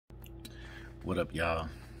What up, y'all?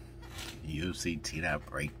 UFC T-Dot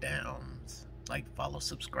breakdowns. Like, follow,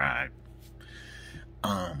 subscribe.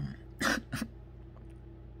 Um,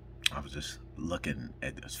 I was just looking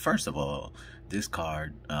at this. First of all, this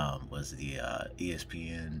card was the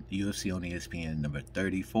ESPN UFC on ESPN number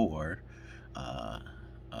 34, uh,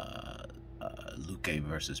 uh, Luque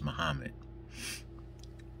versus Muhammad.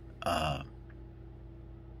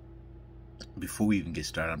 Before we even get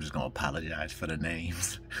started, I'm just gonna apologize for the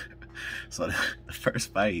names. So the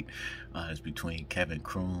first fight is between Kevin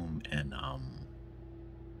Kroom and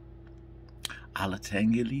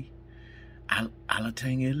Alatangeli.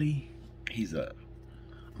 Alatangeli. He's a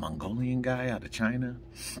Mongolian guy out of China.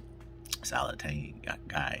 This Alatangeli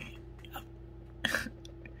guy.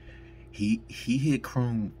 He hit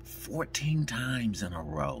Kroom 14 times in a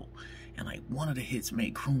row, and like one of the hits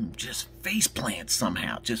made Kroom just face plant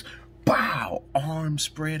somehow, just bow, arms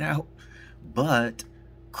spread out, but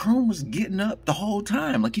Kroom was getting up the whole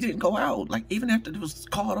time. Like, he didn't go out. Like, even after it was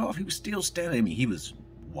called off, he was still standing. I mean, he was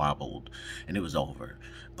wobbled, and it was over.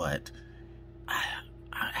 But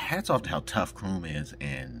hats off to how tough Kroom is.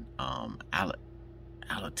 And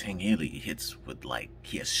Alatangeli hits with, like,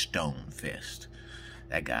 he has stone fist.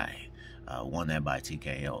 That guy won that by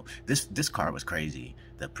TKO. This card was crazy.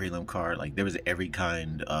 The prelim card, like, there was every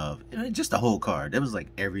kind of, just the whole card. There was like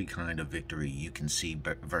every kind of victory you can see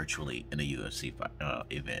virtually in a UFC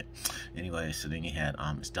event. Anyway, so then you had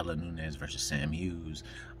Stella Nunes versus Sam Hughes.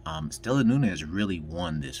 Stella Nunes really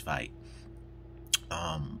won this fight,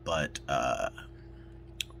 but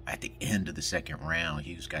at the end of the second round,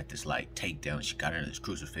 Hughes got this like takedown. She got her in this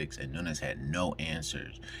crucifix, and Nunes had no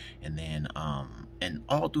answers. And then, and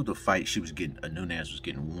all through the fight, Nunes was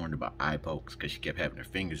getting warned about eye pokes because she kept having her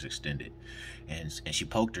fingers extended, and she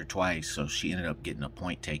poked her twice. So she ended up getting a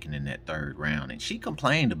point taken in that third round, and she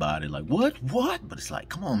complained about it, like, what? But it's like,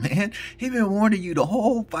 come on, man, he been warning you the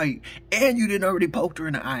whole fight, and you didn't already poked her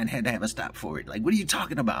in the eye and had to have a stop for it. Like, what are you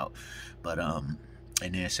talking about? But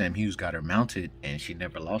and then Sam Hughes got her mounted, and she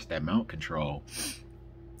never lost that mount control.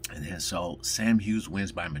 And then so Sam Hughes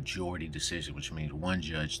wins by majority decision, which means one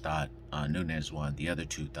judge thought Nunes won. The other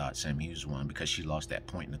two thought Sam Hughes won because she lost that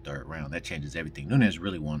point in the third round. That changes everything. Nunes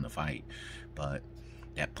really won the fight, but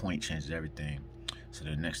that point changes everything. So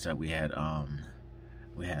then next up we had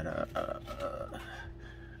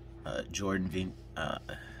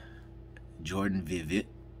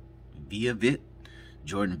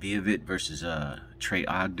Jordan Viavit versus Trey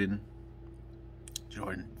Ogden.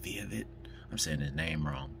 Jordan Viavit. I'm saying his name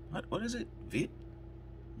wrong. What is it?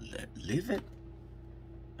 Live it?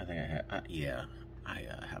 I think I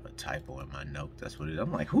have a typo in my note. That's what it is.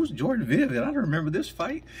 I'm like, who's Jordan Viavit? I don't remember this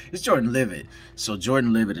fight. It's Jordan Livet. So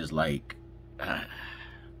Jordan Livet is like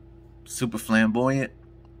super flamboyant,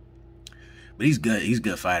 but he's good. He's a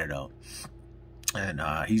good fighter though, and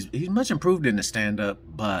he's much improved in the stand up,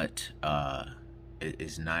 but it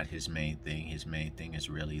is not his main thing. His main thing is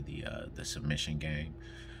really the submission game.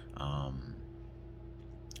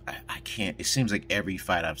 I can't, it seems like every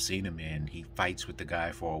fight I've seen him in, he fights with the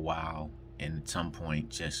guy for a while and at some point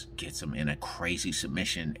just gets him in a crazy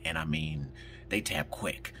submission, and I mean, they tap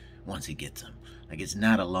quick once he gets him. Like, it's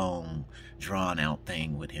not a long drawn out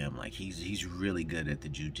thing with him. Like, he's really good at the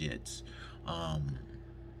jiu-jitsu. I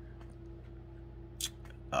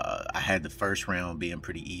had the first round being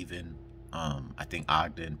pretty even. I think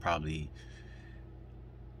Ogden probably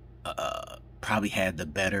had the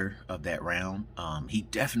better of that round. He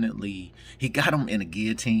got him in a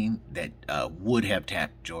guillotine that would have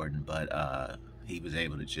tapped Jordan, but he was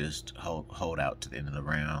able to just hold out to the end of the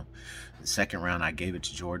round. The second round, I gave it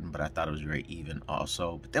to Jordan, but I thought it was very even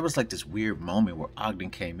also. But there was like this weird moment where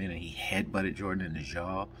Ogden came in and he headbutted Jordan in the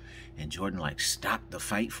jaw, and Jordan like stopped the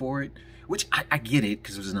fight for it, which I get it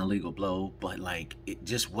because it was an illegal blow, but like, it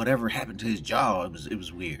just, whatever happened to his jaw, it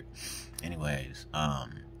was weird. Anyways,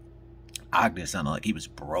 Ogden sounded like he was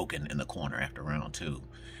broken in the corner after round two.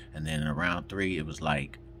 And then in round three, it was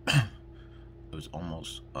like, it was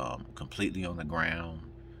almost completely on the ground.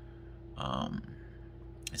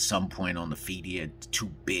 At some point on the feet, he had two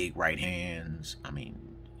big right hands. I mean,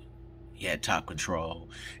 he had top control.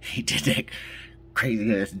 He did that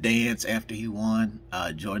crazy ass dance after he won.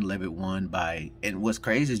 Jordan Levitt won by, and what's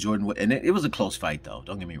crazy is Jordan, and it was a close fight though,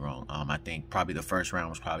 don't get me wrong. I think probably the first round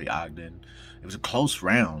was probably Ogden. It was a close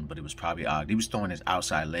round, but it was probably Ogden. He was throwing his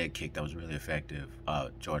outside leg kick that was really effective,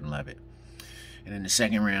 Jordan Levitt. And in the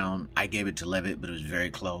second round, I gave it to Levitt, but it was very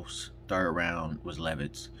close. Third round was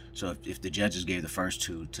Levitt's. So if the judges gave the first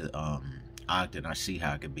two to octagon, I see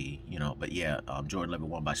how it could be, you know. But yeah, Jordan Levitt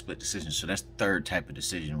won by split decision. So that's the third type of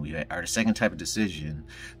decision we had, or the second type of decision,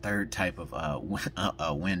 third type of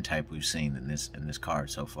win type we've seen in this card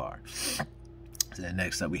so far. So then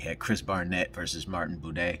next up we had Chris Barnett versus Martin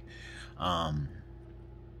Buday.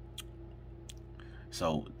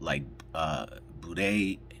 So like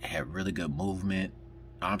Buday had really good movement.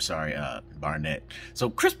 I'm sorry, Barnett. So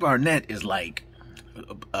Chris Barnett is like,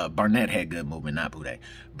 Barnett had good movement, not Buday.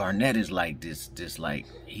 Barnett is like this like,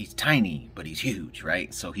 he's tiny, but he's huge,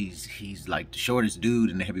 right? So he's like the shortest dude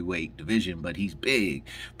in the heavyweight division, but he's big,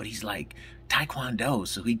 but he's like Taekwondo.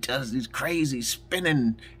 So he does this crazy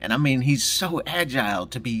spinning, and I mean, he's so agile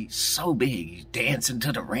to be so big. He's dancing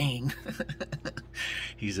to the ring.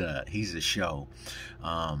 he's a show.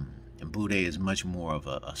 And Buday is much more of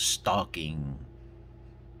a stalking,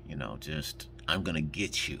 you know, just, I'm gonna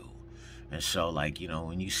get you. And so, like, you know,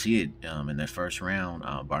 when you see it in that first round,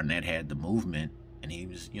 Barnett had the movement, and he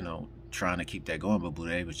was, you know, trying to keep that going, but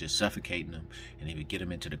Buday was just suffocating him, and he would get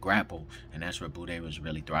him into the grapple, and that's where Buday was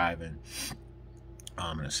really thriving.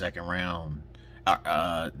 In the second round,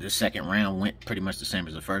 went pretty much the same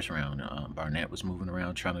as the first round. Barnett was moving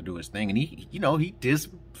around trying to do his thing, and he, you know, he did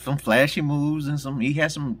some flashy moves, and he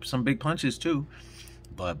had some big punches too,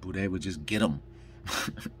 but Buday would just get him.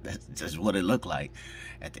 That's just what it looked like.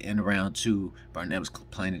 At the end of round 2, Barnett was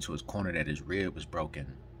complaining to his corner that his rib was broken.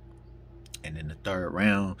 And in the third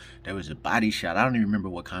round, there was a body shot. I don't even remember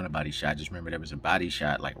what kind of body shot. I just remember there was a body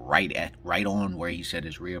shot like right on where he said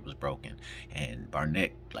his rib was broken. And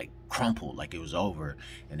Barnett like crumpled like it was over.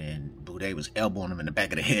 And then Buday was elbowing him in the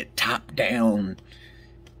back of the head, top down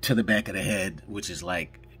to the back of the head, which is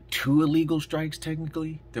like 2 illegal strikes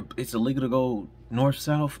technically. It's illegal to go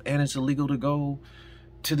north-south, and it's illegal to go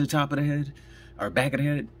to the top of the head or back of the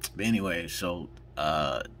head. But anyway, so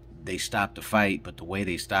they stopped the fight, but the way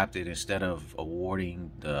they stopped it, instead of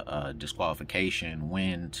awarding the disqualification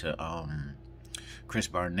win to Chris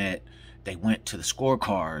Barnett, they went to the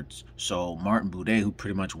scorecards. So Martin Buday, who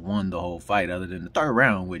pretty much won the whole fight other than the third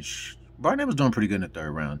round, which Barnett was doing pretty good in the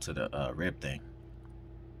third round to the rib thing.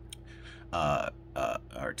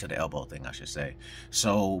 Or to the elbow thing, I should say.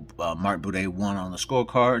 So Martin Buday won on the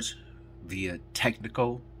scorecards via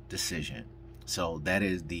technical decision. So that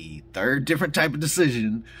is the third different type of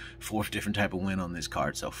decision, fourth different type of win on this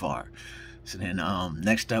card so far. So then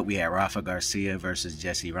next up we had Rafa Garcia versus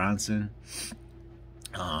Jesse Ronson.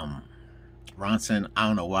 Ronson, I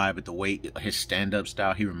don't know why, but the way his stand-up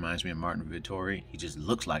style, he reminds me of Martin Vittori. He just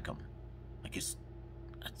looks like him. Like it's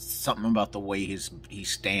something about the way he's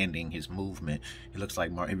standing, his movement. He looks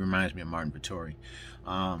like Martin. He reminds me of Martin Vittori.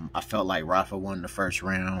 I felt like Rafa won the first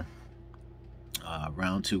round.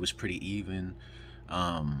 Round 2 was pretty even,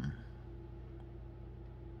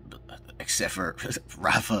 except for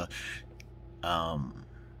Rafa.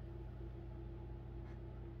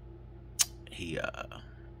 He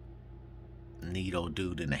kneed old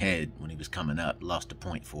dude in the head when he was coming up, lost a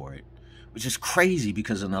point for it, which is crazy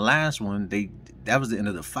because in the last one that was the end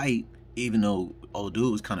of the fight, even though old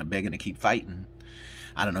dude was kind of begging to keep fighting.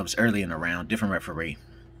 I don't know, it was early in the round, different referee.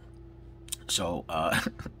 So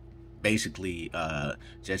basically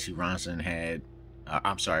Jesse Ronson had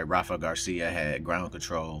Rafa Garcia had ground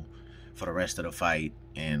control for the rest of the fight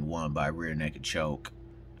and won by rear naked choke.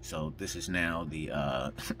 So this is now the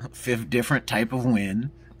 5th different type of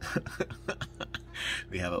win.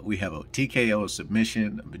 we have a TKO, a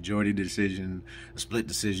submission, a majority decision, a split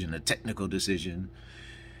decision, a technical decision.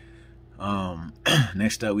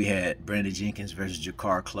 Next up we had Brandon Jenkins versus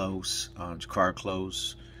Jakar Close. Jakar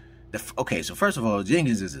Close. Okay, so first of all,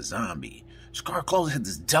 Jenkins is a zombie. Jakar Close had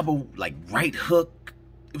this double like right hook.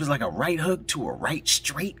 It was like a right hook to a right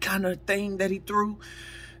straight kind of thing that he threw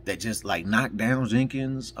that just like knocked down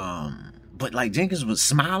Jenkins. But like Jenkins was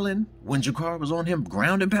smiling when Jakar was on him,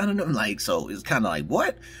 ground and pounding him. Like, so it's kind of like,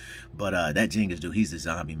 what? But that Jenkins dude, he's a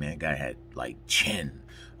zombie, man. Guy had like chin.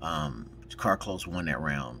 Jakar Close won that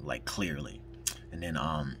round, like clearly. And then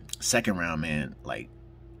second round, man, like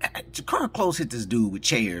Jakar Close hit this dude with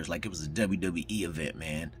chairs like it was a WWE event,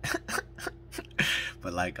 man.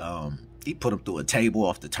 But like he put him through a table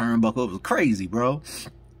off the turnbuckle. It was crazy, bro.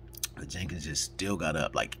 But Jenkins just still got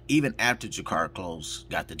up. Like, even after Jakar Close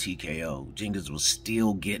got the TKO, Jenkins was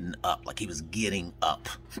still getting up. Like, he was getting up.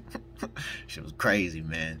 Shit was crazy,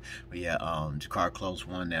 man. But yeah, Jakar Close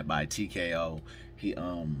won that by TKO. He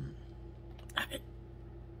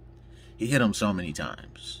hit him so many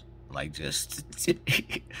times. Like, just...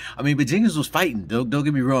 I mean, but Jenkins was fighting. Don't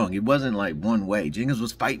get me wrong. It wasn't, like, one way. Jenkins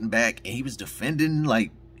was fighting back, and he was defending, like...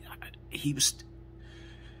 He was...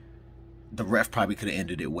 the ref probably could have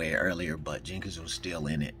ended it way earlier, but Jenkins was still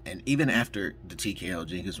in it. And even after the TKO,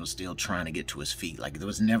 Jenkins was still trying to get to his feet. Like, there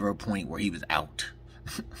was never a point where he was out.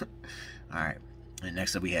 All right. And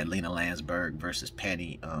next up, we had Lena Landsberg versus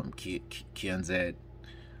Penny Kianzad.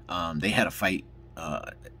 They had a fight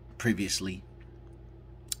previously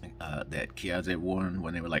that Kianzad won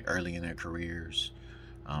when they were like early in their careers.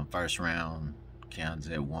 First round,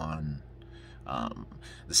 Kianzad won.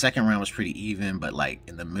 The second round was pretty even, but like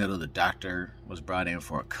in the middle, the doctor was brought in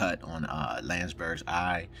for a cut on Landsberg's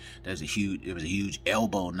eye. It was a huge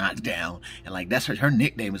elbow knockdown, and like that's her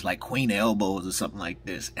nickname is like Queen Elbows or something like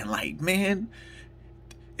this. And like, man,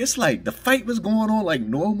 it's like the fight was going on like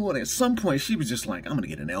normal, and at some point she was just like, I'm gonna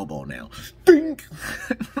get an elbow now. Ding!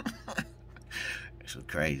 It's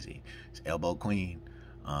crazy. It's Elbow Queen.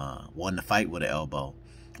 Won the fight with an elbow.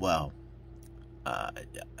 Well,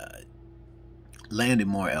 landed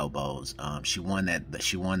more elbows. She won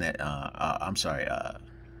that. I'm sorry.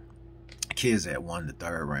 Kids won the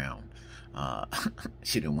third round.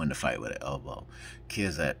 She didn't win the fight with an elbow.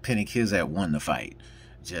 Penny Kizat won the fight.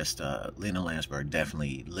 Just Lena Landsberg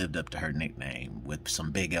definitely lived up to her nickname with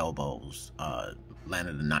some big elbows.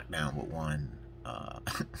 Landed a knockdown with one.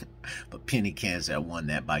 But Penny Kizat won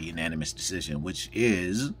that by unanimous decision, which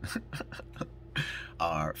is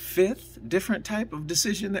our fifth different type of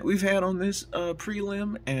decision that we've had on this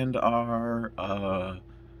prelim, and our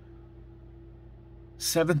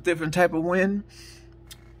seventh different type of win.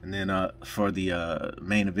 And then for the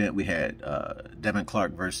main event, we had Devin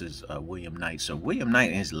Clark versus William Knight. So William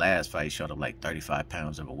Knight in his last fight showed up like 35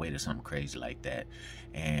 pounds of a weight or something crazy like that.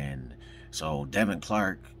 And so Devin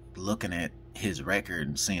Clark, looking at his record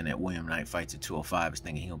and seeing that William Knight fights at 205, is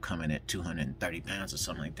thinking he'll come in at 230 pounds or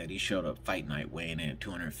something like that. He showed up fight night weighing in at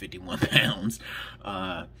 251 pounds.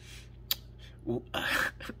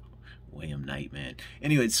 William Knight, man.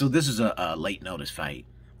 Anyway, so this is a late notice fight.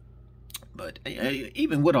 But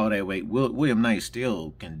even with all that weight, William Knight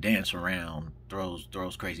still can dance around, throws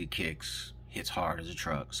crazy kicks, hits hard as a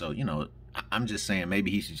truck. So, you know, I'm just saying maybe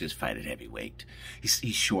he should just fight at heavyweight.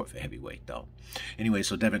 He's short for heavyweight, though. Anyway,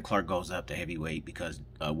 so Devin Clark goes up to heavyweight because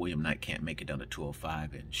William Knight can't make it down to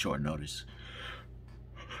 205 in short notice.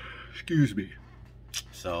 Excuse me.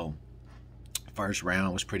 So, first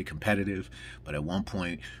round was pretty competitive, but at one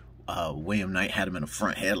point, William Knight had him in a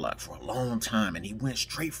front headlock for a long time, and he went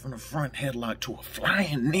straight from the front headlock to a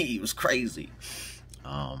flying knee. It was crazy.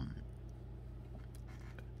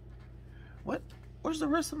 Where's the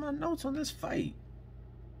rest of my notes on this fight?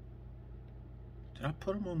 Did I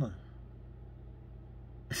put them on the...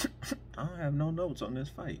 I don't have no notes on this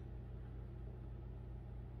fight.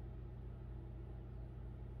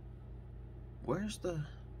 Where's the...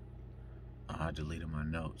 Oh, I deleted my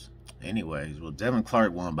notes. Anyways, well, Devin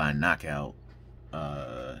Clark won by knockout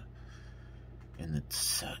in the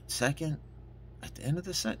second, at the end of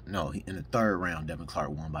the second, no, in the third round, Devin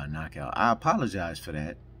Clark won by knockout. I apologize for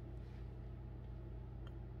that.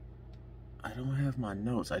 I don't have my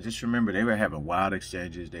notes. I just remember they were having wild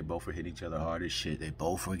exchanges. They both were hitting each other hard as shit. They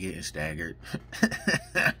both were getting staggered.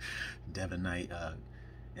 Devin Knight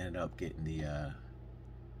ended up getting the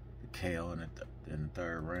KO in the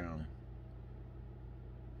third round.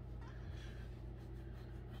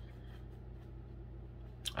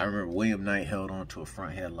 I remember William Knight held on to a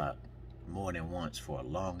front headlock more than once for a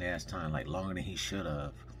long ass time, like longer than he should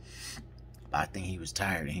have. But I think he was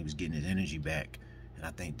tired and he was getting his energy back. And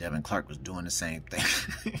I think Devin Clark was doing the same thing.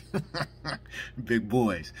 Big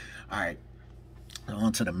boys. All right.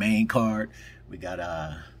 On to the main card. We got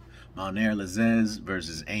Maner Lazez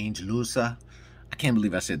versus Ange Lusa. I can't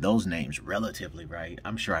believe I said those names relatively right.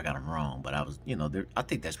 I'm sure I got them wrong, but I was, you know, I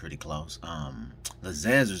think that's pretty close.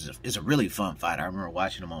 Lazez is a really fun fight. I remember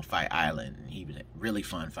watching him on Fight Island, and he was a really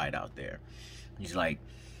fun fight out there. He's like,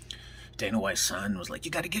 Dana White's son was like,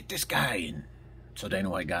 you got to get this guy, and so Dana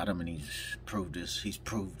White got him, and he's proved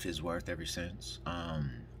his worth ever since.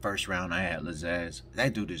 First round, I had Lazez.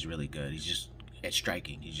 That dude is really good. He's just at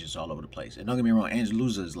striking. He's just all over the place. And don't get me wrong, Ange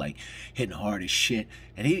Lusa is like hitting hard as shit.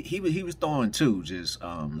 And he was throwing too. Just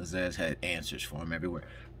Lazez had answers for him everywhere.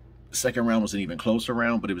 The second round was an even closer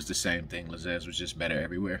round, but it was the same thing. Lazez was just better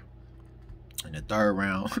everywhere. In the third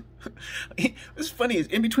round, it's funny, is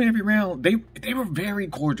in between every round, they were very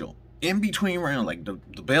cordial. In between round, like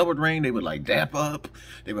the bell would ring, they would like dap up.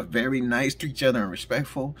 They were very nice to each other and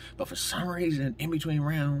respectful. But for some reason, in between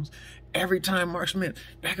rounds, every time Mark Smith,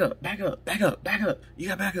 back up, back up, back up, back up. You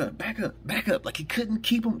got back up, back up, back up. Like he couldn't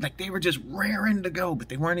keep them. Like they were just raring to go, but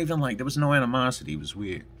they weren't even like, there was no animosity. It was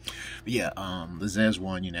weird. But yeah, Lazez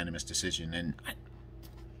won unanimous decision. And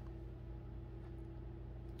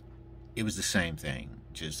it was the same thing.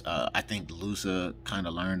 Just I think Lusa kind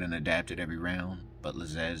of learned and adapted every round, but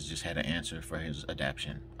Lazez just had an answer for his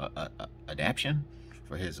adaptation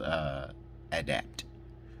for his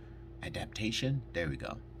adaptation. There we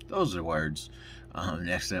go. Those are the words.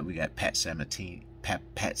 Next up, we got Pat Sabatini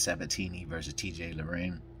versus TJ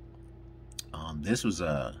Lorraine. This is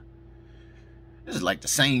like the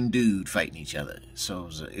same dude fighting each other, so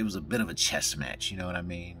it was a bit of a chess match. You know what I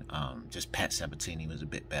mean? Just Pat Sabatini was a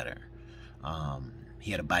bit better. He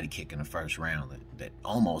had a body kick in the first round that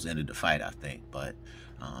almost ended the fight, I think, but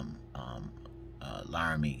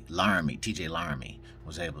TJ Laramie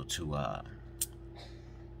was able to. I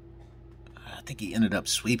think he ended up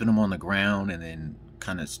sweeping him on the ground and then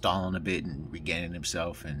kind of stalling a bit and regaining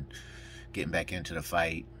himself and getting back into the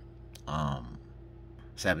fight.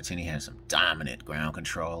 Sabatini had some dominant ground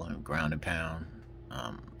control and ground and pound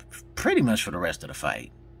pretty much for the rest of the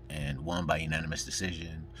fight, and won by unanimous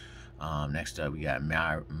decision. Next up, we got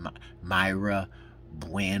Mayra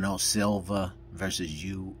Bueno Silva versus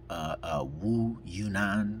Wu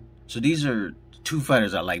Yunan. So these are two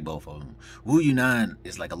fighters I like, both of them. Wu Yunan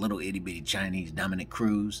is like a little itty bitty Chinese Dominic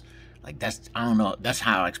Cruz. Like I don't know. That's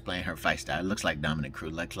how I explain her fight style. It looks like Dominic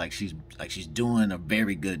Cruz. Like she's doing a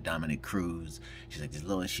very good Dominic Cruz. She's like this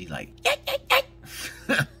little. She's like.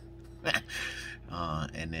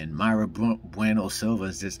 And then Mayra Bueno Silva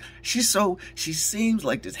is just, she seems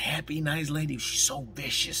like this happy, nice lady. She's so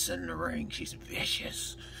vicious in the ring. She's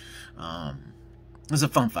vicious. It was a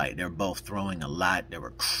fun fight. They were both throwing a lot. There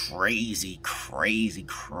were crazy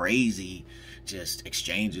just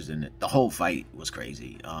exchanges, and the whole fight was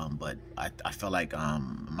crazy. But I felt like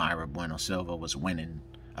Mayra Bueno Silva was winning.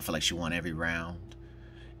 I feel like she won every round.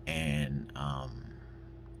 And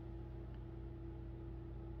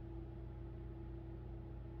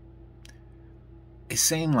it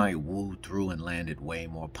seemed like Wu threw and landed way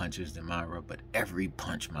more punches than Mayra, but every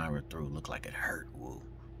punch Mayra threw looked like it hurt Wu.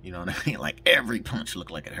 You know what I mean? Like every punch looked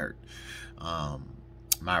like it hurt.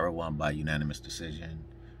 Mayra won by unanimous decision.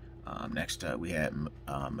 Next up, we had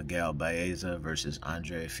Miguel Baeza versus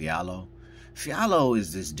Andre Fialho. Fialho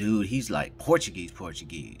is this dude. He's like Portuguese.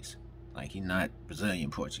 Like he's not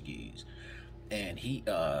Brazilian Portuguese. And he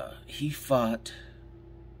fought.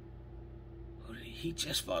 He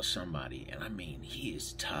just fought somebody, and I mean, he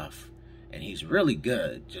is tough, and he's really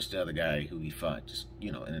good. Just the other guy who he fought, just,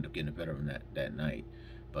 you know, ended up getting the better of him that night.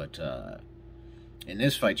 But in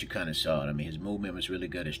this fight, you kind of saw it. I mean, his movement was really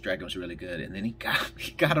good, his striking was really good, and then he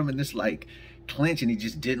got him in this like clinch, and he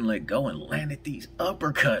just didn't let go and landed these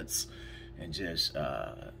uppercuts, and just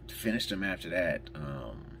finished him after that.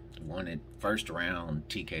 Won it first round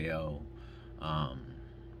TKO.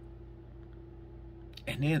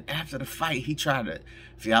 And then after the fight,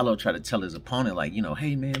 Fialho tried to tell his opponent, like, you know,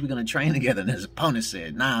 hey, man, we're going to train together. And his opponent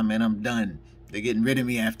said, nah, man, I'm done. They're getting rid of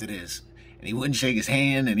me after this. And he wouldn't shake his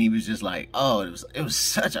hand. And he was just like, oh,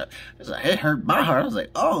 it hurt my heart. I was like,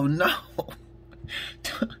 oh, no.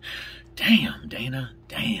 Damn, Dana,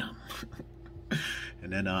 damn.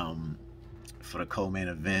 And then for the co-main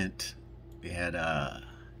event, we had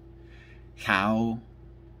Kyle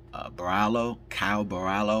Barallo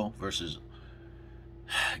versus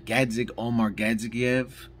Omar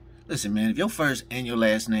Gadzhiev. Listen, man, if your first and your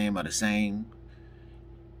last name are the same,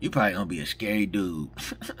 you probably gonna be a scary dude.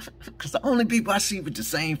 Because the only people I see with the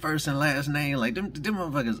same first and last name, like them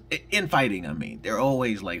motherfuckers, in fighting, I mean, they're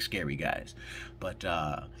always like scary guys. But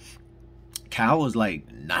Cal was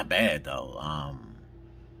like not bad though.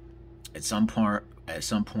 At some point,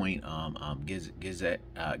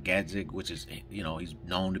 Gadzhiev, which is, you know, he's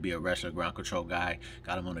known to be a wrestler, ground control guy,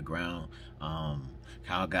 got him on the ground.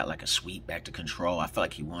 Kyle got like a sweep back to control. I feel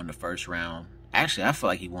like he won the first round. Actually, I feel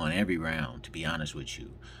like he won every round, to be honest with you.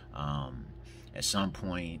 At some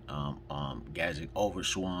point, Gadzhiev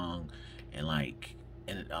overswung, and like,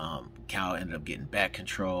 Kyle ended up getting back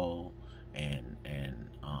control, Gadzhiev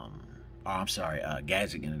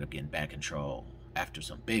ended up getting back control after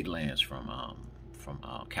some big lands from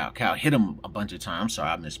Cal. Cal hit him a bunch of times. I'm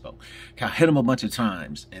sorry, I misspoke. Cal hit him a bunch of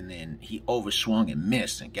times, and then he overswung and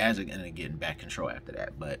missed, and Gadzhiev ended up getting back control after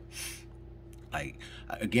that. But like,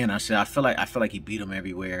 again, I feel like he beat him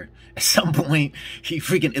everywhere. At some point, he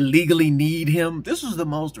freaking illegally kneed him. This was the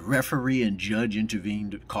most referee and judge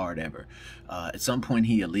intervened card ever. At some point,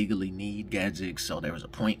 he illegally kneed Gadzhiev, so there was a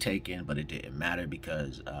point taken, but it didn't matter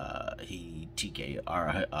because he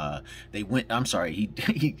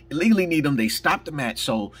illegally kneed him. They stopped the match.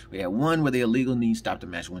 So we had one where they illegal knee, stopped the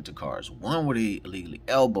match, went to cards. One where they illegally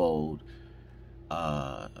elbowed,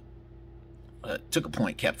 took a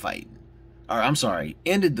point, kept fighting. Or I'm sorry,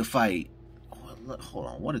 ended the fight. Oh, hold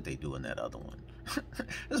on, what did they do in that other one?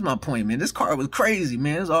 That's my point, man. This card was crazy,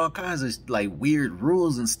 man. There's all kinds of like weird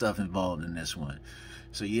rules and stuff involved in this one.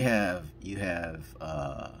 So you have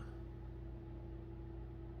the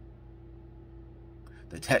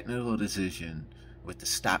technical decision with the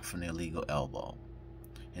stop from the illegal elbow.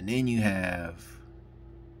 And then you have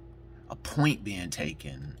a point being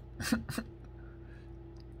taken.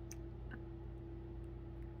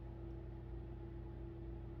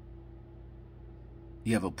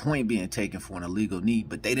 You have a point being taken for an illegal knee,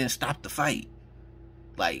 but they didn't stop the fight.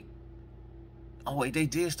 Like, oh wait, they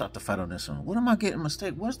did stop the fight on this one. What am I getting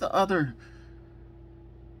mistake? What's the other?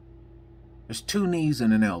 There's 2 knees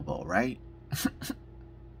and an elbow, right?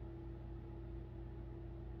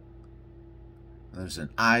 There's an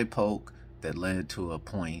eye poke that led to a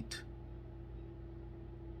point.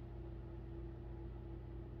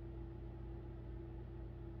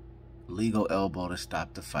 Legal elbow to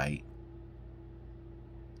stop the fight.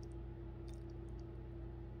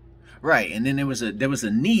 Right, and then there was a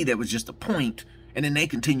knee that was just a point, and then they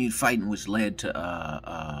continued fighting, which led to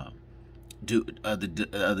the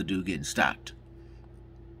other dude getting stopped.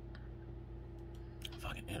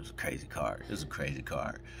 Fucking, it was a crazy card. It was a crazy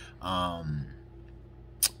card.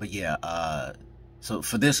 But yeah, so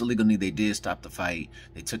for this illegal knee, they did stop the fight.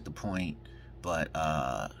 They took the point, but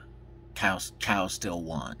Kyle still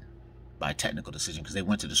won by technical decision because they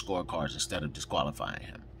went to the scorecards instead of disqualifying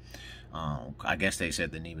him. I guess they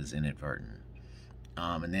said the knee was inadvertent.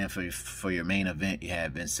 And then for your main event, you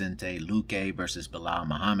had Vicente Luque versus Belal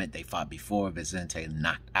Muhammad. They fought before. Vicente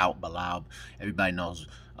knocked out Belal. Everybody knows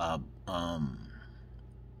Belal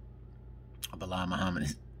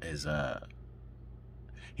Muhammad is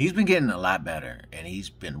he's been getting a lot better, and he's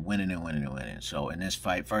been winning and winning and winning. So in this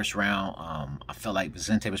fight, first round, I felt like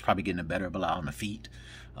Vicente was probably getting the better of Belal on the feet.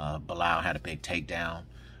 Belal had a big takedown,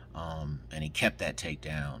 and he kept that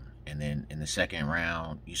takedown. And then in the second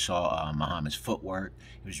round, you saw Muhammad's footwork.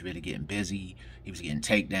 He was really getting busy. He was getting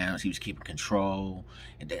takedowns. He was keeping control.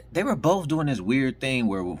 And they were both doing this weird thing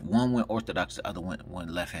where one went orthodox, the other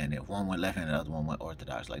went left-handed. If one went left-handed, the other one went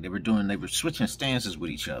orthodox. Like they were switching stances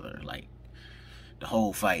with each other. Like the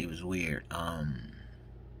whole fight was weird.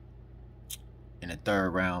 In the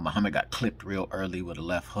third round, Muhammad got clipped real early with a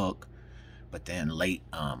left hook. But then late,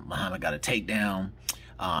 Muhammad got a takedown.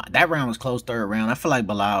 That round was close, third round. I feel like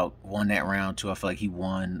Belal won that round too. I feel like he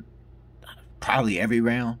won probably every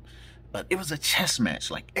round. But it was a chess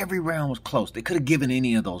match. Like every round was close. They could have given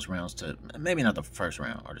any of those rounds to, maybe not the first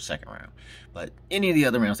round or the second round, but any of the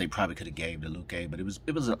other rounds they probably could have gave to Luque. But it was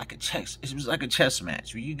like a chess. It was like a chess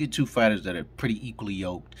match where you get 2 fighters that are pretty equally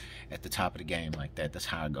yoked at the top of the game like that. That's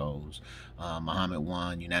how it goes. Muhammad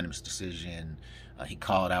won unanimous decision. He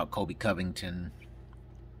called out Kobe Covington.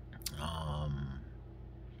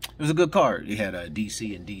 It was a good card. You had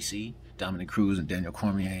DC and DC, Dominic Cruz and Daniel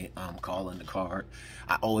Cormier calling the card.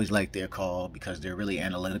 I always like their call because they're really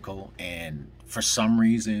analytical, and for some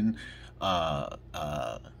reason,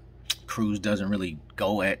 Cruz doesn't really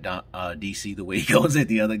go at DC the way he goes at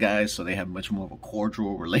the other guys, so they have much more of a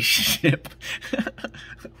cordial relationship.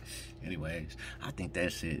 Anyways, I think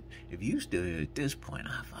that's it. If you still here at this point,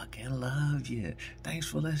 I fucking love you. Thanks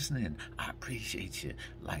for listening. I appreciate you.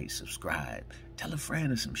 Like, subscribe, tell a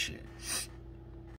friend or some shit.